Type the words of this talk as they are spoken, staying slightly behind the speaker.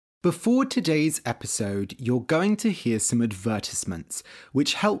Before today's episode, you're going to hear some advertisements,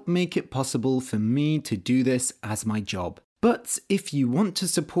 which help make it possible for me to do this as my job. But if you want to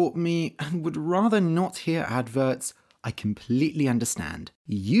support me and would rather not hear adverts, I completely understand.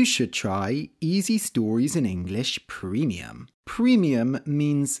 You should try Easy Stories in English Premium. Premium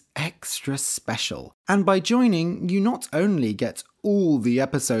means extra special. And by joining, you not only get all the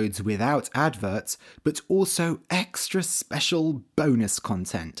episodes without adverts, but also extra special bonus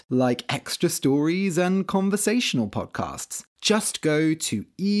content, like extra stories and conversational podcasts. Just go to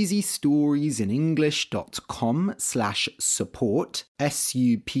easystoriesinenglish.com/support,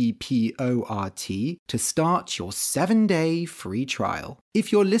 SUPPORT, to start your 7-day free trial.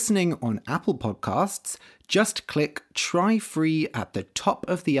 If you're listening on Apple Podcasts, just click Try Free at the top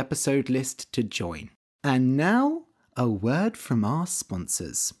of the episode list to join. And now, a word from our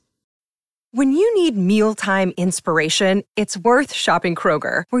sponsors. When you need mealtime inspiration, it's worth shopping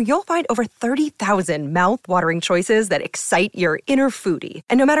Kroger, where you'll find over 30,000 mouth-watering choices that excite your inner foodie.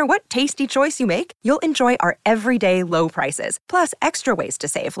 And no matter what tasty choice you make, you'll enjoy our everyday low prices, plus extra ways to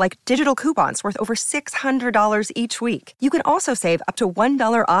save, like digital coupons worth over $600 each week. You can also save up to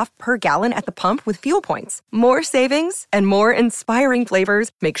 $1 off per gallon at the pump with fuel points. More savings and more inspiring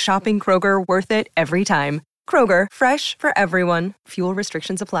flavors make shopping Kroger worth it every time. Kroger, fresh for everyone. Fuel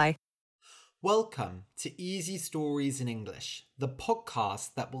restrictions apply. Welcome to Easy Stories in English, the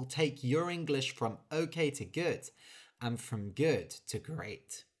podcast that will take your English from okay to good and from good to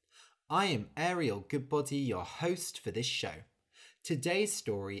great. I am Ariel Goodbody, your host for this show. Today's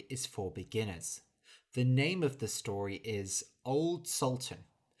story is for beginners. The name of the story is Old Sultan.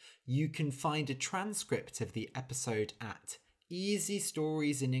 You can find a transcript of the episode at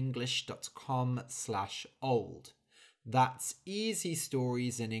easystoriesinenglish.com/old. That's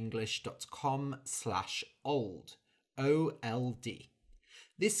easystoriesinenglish.com/old, OLD.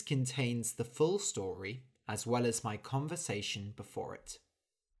 This contains the full story as well as my conversation before it.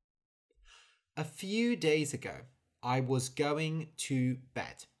 A few days ago, I was going to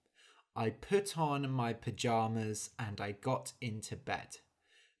bed. I put on my pajamas and I got into bed.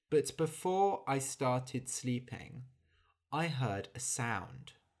 But before I started sleeping, I heard a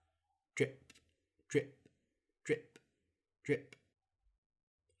sound. Drip, drip, drip. Drip.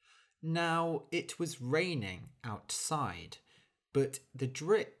 Now, it was raining outside, but the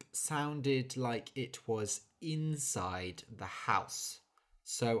drip sounded like it was inside the house.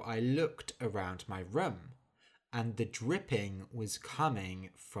 So I looked around my room, and the dripping was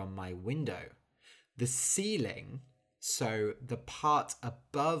coming from my window. The ceiling, so the part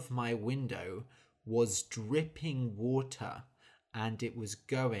above my window, was dripping water, and it was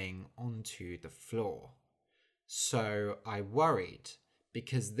going onto the floor. So I worried,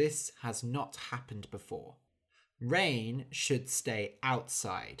 because this has not happened before. Rain should stay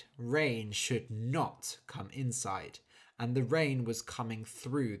outside. Rain should not come inside. And the rain was coming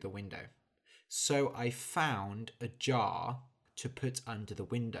through the window. So I found a jar to put under the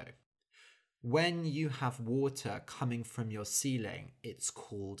window. When you have water coming from your ceiling, it's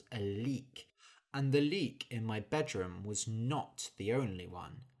called a leak. And the leak in my bedroom was not the only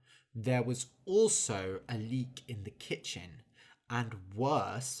one. There was also a leak in the kitchen, and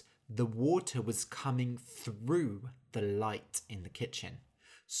worse, the water was coming through the light in the kitchen.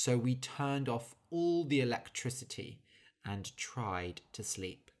 So we turned off all the electricity and tried to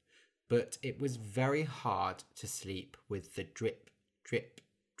sleep. But it was very hard to sleep with the drip, drip,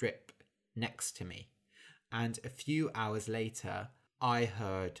 drip next to me. And a few hours later, I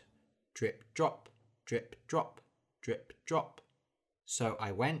heard drip, drop, drip, drop, drip, drop. So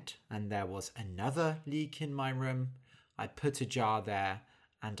I went, and there was another leak in my room. I put a jar there,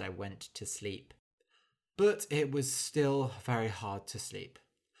 and I went to sleep. But it was still very hard to sleep.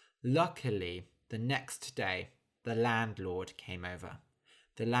 Luckily, the next day, the landlord came over.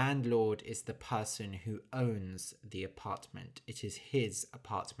 The landlord is the person who owns the apartment. It is his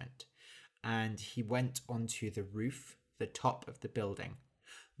apartment. And he went onto the roof, the top of the building.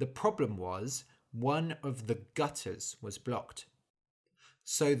 The problem was, one of the gutters was blocked.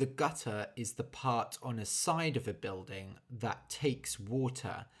 So the gutter is the part on a side of a building that takes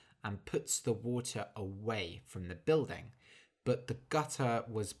water and puts the water away from the building. But the gutter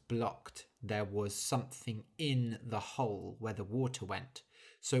was blocked. There was something in the hole where the water went.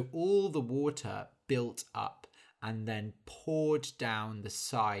 So all the water built up and then poured down the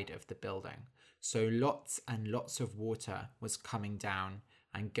side of the building. So lots and lots of water was coming down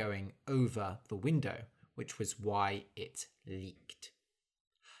and going over the window, which was why it leaked.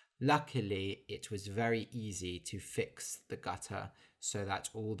 Luckily, it was very easy to fix the gutter so that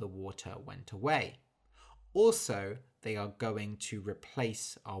all the water went away. Also, they are going to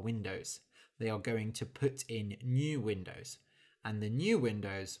replace our windows. They are going to put in new windows, and the new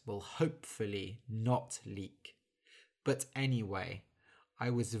windows will hopefully not leak. But anyway, I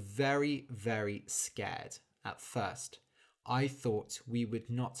was very, very scared at first. I thought we would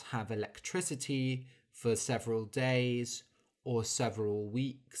not have electricity for several days or several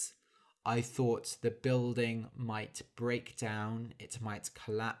weeks. I thought the building might break down, it might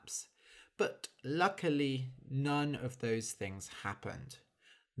collapse. But luckily, none of those things happened.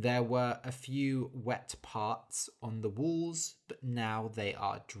 There were a few wet parts on the walls, but now they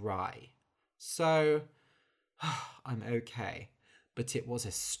are dry. So, I'm okay, but it was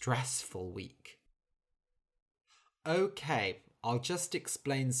a stressful week. Okay, I'll just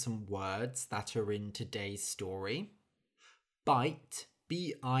explain some words that are in today's story. Bite,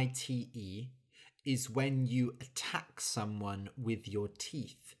 B-I-T-E, is when you attack someone with your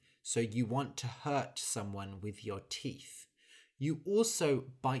teeth. So you want to hurt someone with your teeth. You also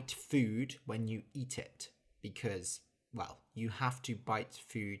bite food when you eat it because, well, you have to bite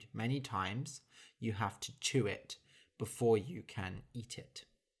food many times. You have to chew it before you can eat it.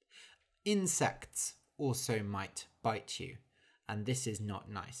 Insects also might bite you, and this is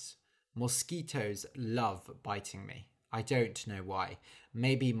not nice. Mosquitoes love biting me. I don't know why.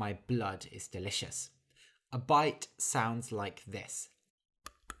 Maybe my blood is delicious. A bite sounds like this.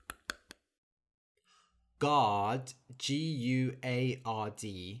 Guard,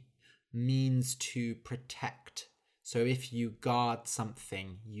 G-U-A-R-D, means to protect. So if you guard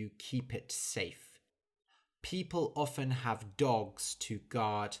something, you keep it safe. People often have dogs to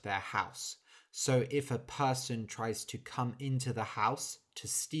guard their house. So if a person tries to come into the house to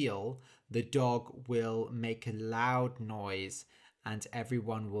steal, the dog will make a loud noise and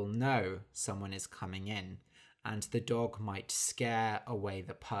everyone will know someone is coming in, and the dog might scare away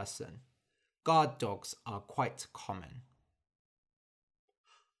the person. Guard dogs are quite common.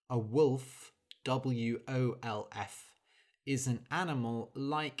 A wolf, W-O-L-F, is an animal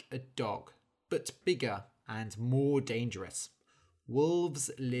like a dog, but bigger and more dangerous. Wolves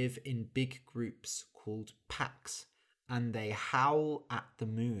live in big groups called packs, and they howl at the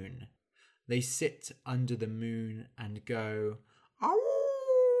moon. They sit under the moon and go, "Ow!"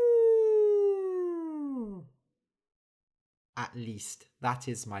 At least that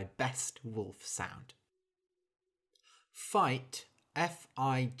is my best wolf sound. Fight,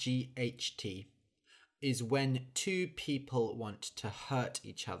 F-I-G-H-T, is when two people want to hurt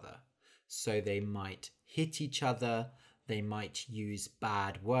each other. So they might hit each other, they might use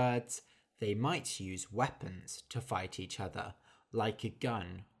bad words, they might use weapons to fight each other, like a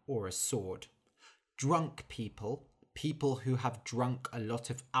gun or a sword. Drunk people, people who have drunk a lot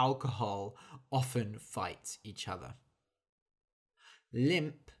of alcohol, often fight each other.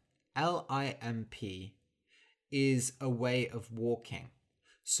 Limp, L-I-M-P, is a way of walking.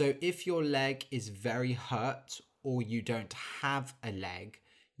 So if your leg is very hurt or you don't have a leg,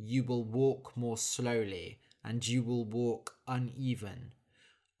 you will walk more slowly and you will walk uneven.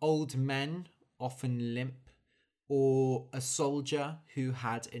 Old men often limp, or a soldier who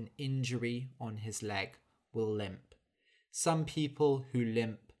had an injury on his leg will limp. Some people who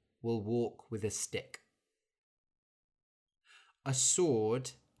limp will walk with a stick. A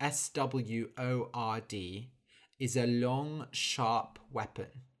sword, S-W-O-R-D, is a long, sharp weapon.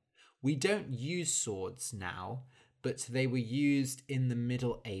 We don't use swords now, but they were used in the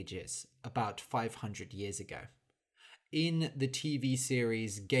Middle Ages, about 500 years ago. In the TV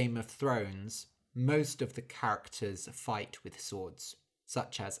series Game of Thrones, most of the characters fight with swords,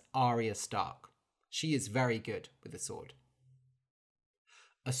 such as Arya Stark. She is very good with a sword.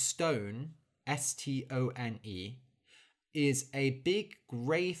 A stone, S-T-O-N-E, is a big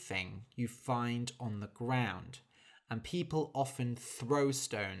grey thing you find on the ground, and people often throw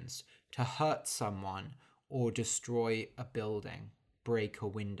stones to hurt someone or destroy a building, break a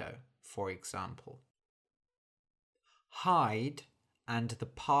window, for example. Hide, and the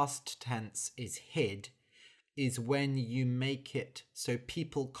past tense is hid, is when you make it so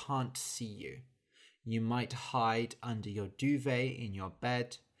people can't see you. You might hide under your duvet in your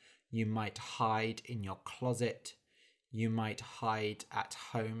bed, you might hide in your closet, you might hide at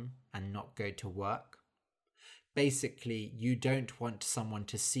home and not go to work. Basically, you don't want someone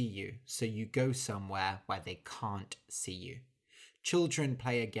to see you, so you go somewhere where they can't see you. Children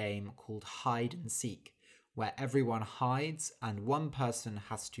play a game called hide and seek, where everyone hides and one person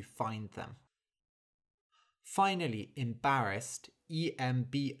has to find them. Finally, embarrassed,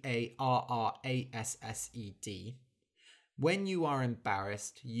 E-M-B-A-R-R-A-S-S-E-D. When you are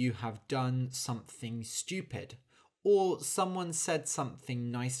embarrassed, you have done something stupid, or someone said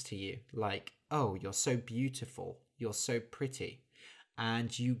something nice to you, like, "Oh, you're so beautiful, you're so pretty,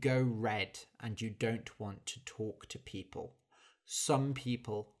 and you go red and you don't want to talk to people. Some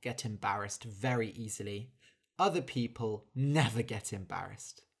people get embarrassed very easily. Other people never get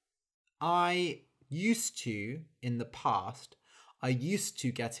embarrassed. In the past, I used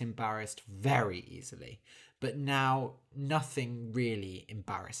to get embarrassed very easily, but now nothing really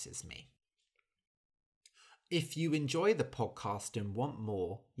embarrasses me. If you enjoy the podcast and want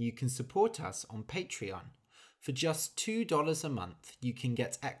more, you can support us on Patreon. For just $2 a month, you can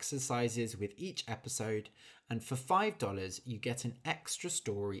get exercises with each episode, and for $5, you get an extra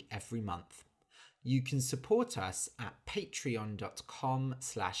story every month. You can support us at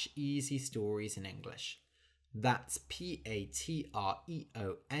patreon.com/easystoriesinenglish. That's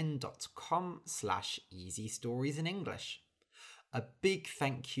patreon.com/easystoriesinenglish. A big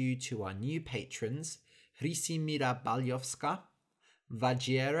thank you to our new patrons, Risimira Baljowska,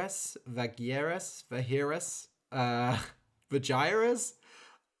 Vagieras,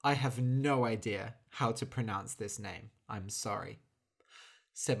 I have no idea how to pronounce this name. I'm sorry.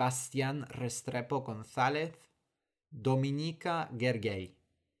 Sebastián Restrepo González, Dominika Gergely.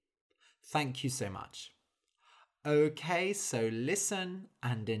 Thank you so much. Okay, so listen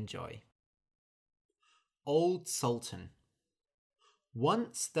and enjoy. Old Sultan.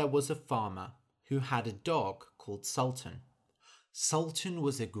 Once there was a farmer who had a dog called Sultan. Sultan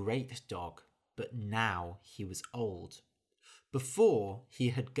was a great dog, but now he was old. Before, he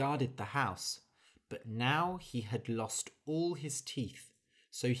had guarded the house, but now he had lost all his teeth,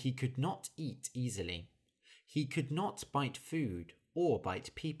 so he could not eat easily. He could not bite food or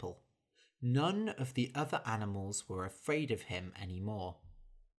bite people. None of the other animals were afraid of him anymore.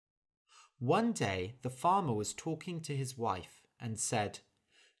 One day, the farmer was talking to his wife and said,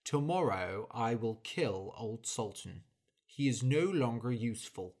 "Tomorrow I will kill old Sultan. He is no longer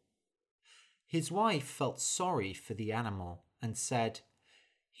useful." His wife felt sorry for the animal and said,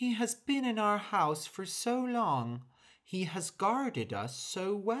 "He has been in our house for so long. He has guarded us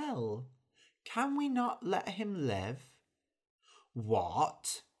so well. Can we not let him live?"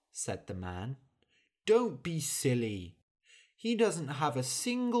 "What?" said the man. "Don't be silly. He doesn't have a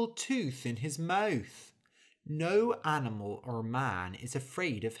single tooth in his mouth. No animal or man is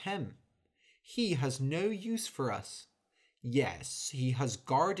afraid of him. He has no use for us. Yes, he has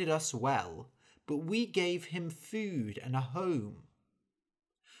guarded us well, but we gave him food and a home."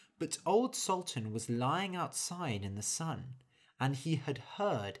 But old Sultan was lying outside in the sun, and he had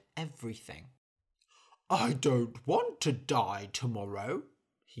heard everything. "I don't want to die tomorrow,"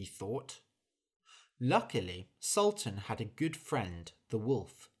 he thought. Luckily, Sultan had a good friend, the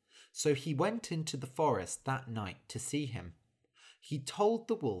wolf, so he went into the forest that night to see him. He told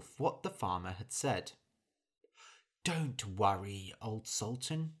the wolf what the farmer had said. "Don't worry, old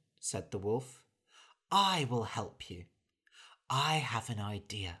Sultan," said the wolf. "I will help you. I have an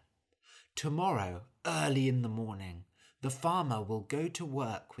idea. Tomorrow, early in the morning, the farmer will go to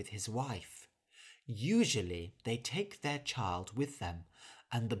work with his wife. Usually, they take their child with them,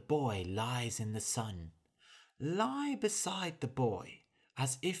 and the boy lies in the sun. Lie beside the boy,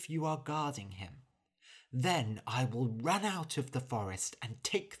 as if you are guarding him. Then I will run out of the forest and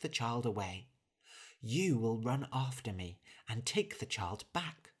take the child away. You will run after me and take the child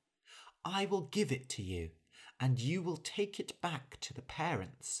back. I will give it to you, and you will take it back to the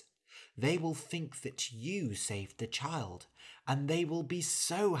parents. They will think that you saved the child, and they will be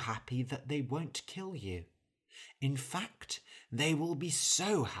so happy that they won't kill you. In fact, they will be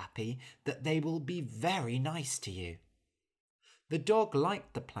so happy that they will be very nice to you." The dog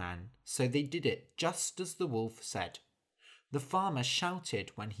liked the plan, so they did it just as the wolf said. The farmer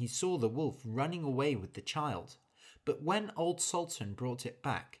shouted when he saw the wolf running away with the child, but when old Sultan brought it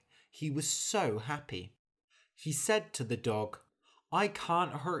back, he was so happy. He said to the dog, "I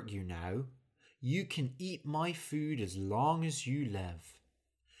can't hurt you now. You can eat my food as long as you live."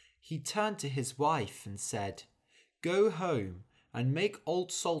 He turned to his wife and said, "Go home and make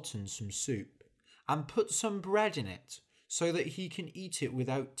old Sultan some soup, and put some bread in it, so that he can eat it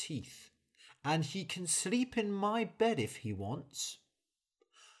without teeth, and he can sleep in my bed if he wants."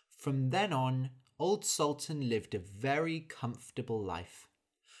 From then on, old Sultan lived a very comfortable life.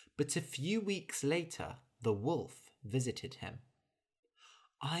 But a few weeks later, the wolf visited him.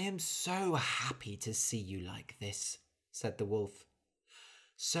 "I am so happy to see you like this," said the wolf.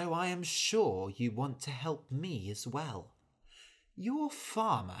 "So I am sure you want to help me as well. Your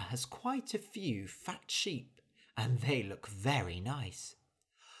farmer has quite a few fat sheep, and they look very nice.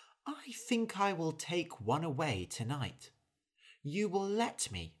 I think I will take one away tonight. You will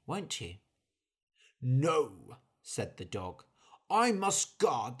let me, won't you?" "No," said the dog. "I must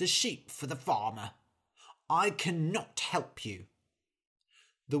guard the sheep for the farmer. I cannot help you."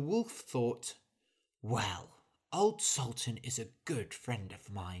 The wolf thought, "Well, old Sultan is a good friend of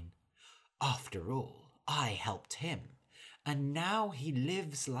mine. After all, I helped him, and now he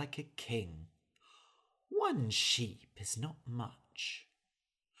lives like a king. One sheep is not much."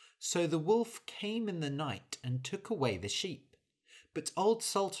 So the wolf came in the night and took away the sheep. But old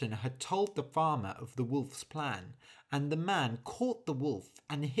Sultan had told the farmer of the wolf's plan, and the man caught the wolf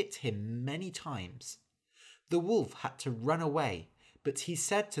and hit him many times. The wolf had to run away, but he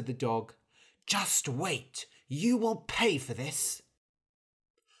said to the dog, "Just wait, you will pay for this."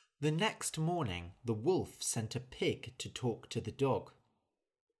 The next morning, the wolf sent a pig to talk to the dog.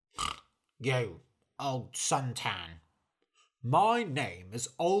 "You, old suntan." "My name is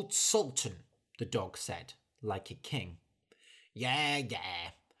Old Sultan," the dog said, like a king.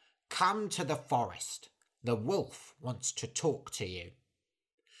 Yeah, come to the forest. The wolf wants to talk to you."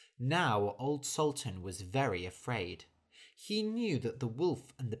 Now old Sultan was very afraid. He knew that the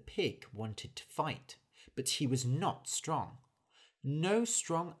wolf and the pig wanted to fight, but he was not strong. No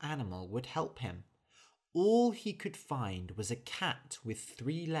strong animal would help him. All he could find was a cat with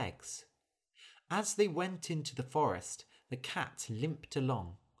 3 legs. As they went into the forest, the cat limped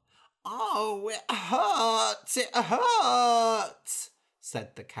along. "Oh, it hurts,"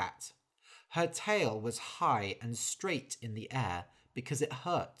 said the cat. Her tail was high and straight in the air because it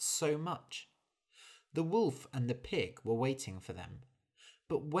hurt so much. The wolf and the pig were waiting for them.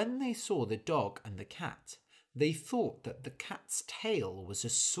 But when they saw the dog and the cat, they thought that the cat's tail was a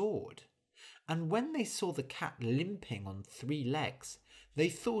sword. And when they saw the cat limping on 3 legs, they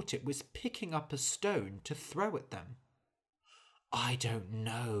thought it was picking up a stone to throw at them. "I don't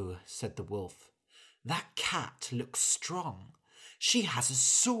know," said the wolf. "That cat looks strong. She has a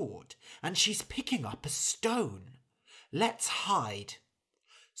sword, and she's picking up a stone. Let's hide."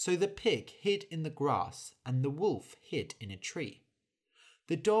 So the pig hid in the grass, and the wolf hid in a tree.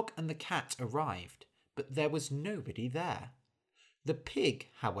 The dog and the cat arrived, but there was nobody there. The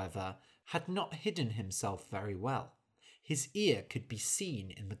pig, however, had not hidden himself very well. His ear could be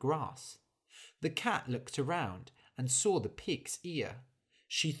seen in the grass. The cat looked around and saw the pig's ear.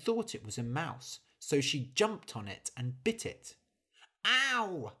 She thought it was a mouse, so she jumped on it and bit it.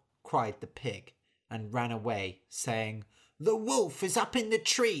 "Ow!" cried the pig, and ran away, saying, "The wolf is up in the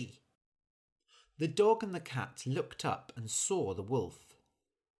tree." The dog and the cat looked up and saw the wolf.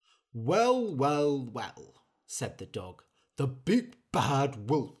 Well, said the dog. "The big bad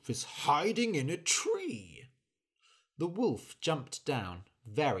wolf is hiding in a tree." The wolf jumped down,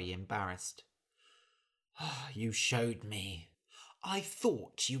 very embarrassed. "You showed me. I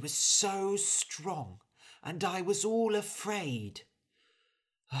thought you were so strong, and I was all afraid.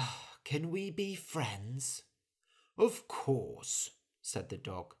 Can we be friends?" "Of course," said the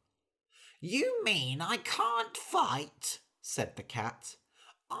dog. "You mean I can't fight?" said the cat.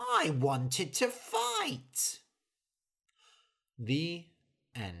 "I wanted to fight." The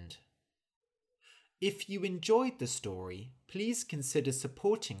end. If you enjoyed the story, please consider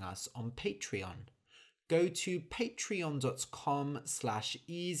supporting us on Patreon. Go to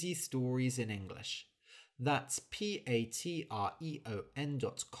patreon.com/easystoriesinenglish. That's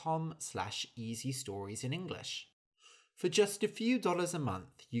patreon.com/easystoriesinenglish. For just a few dollars a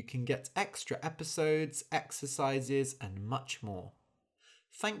month, you can get extra episodes, exercises, and much more.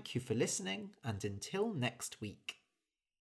 Thank you for listening, and until next week.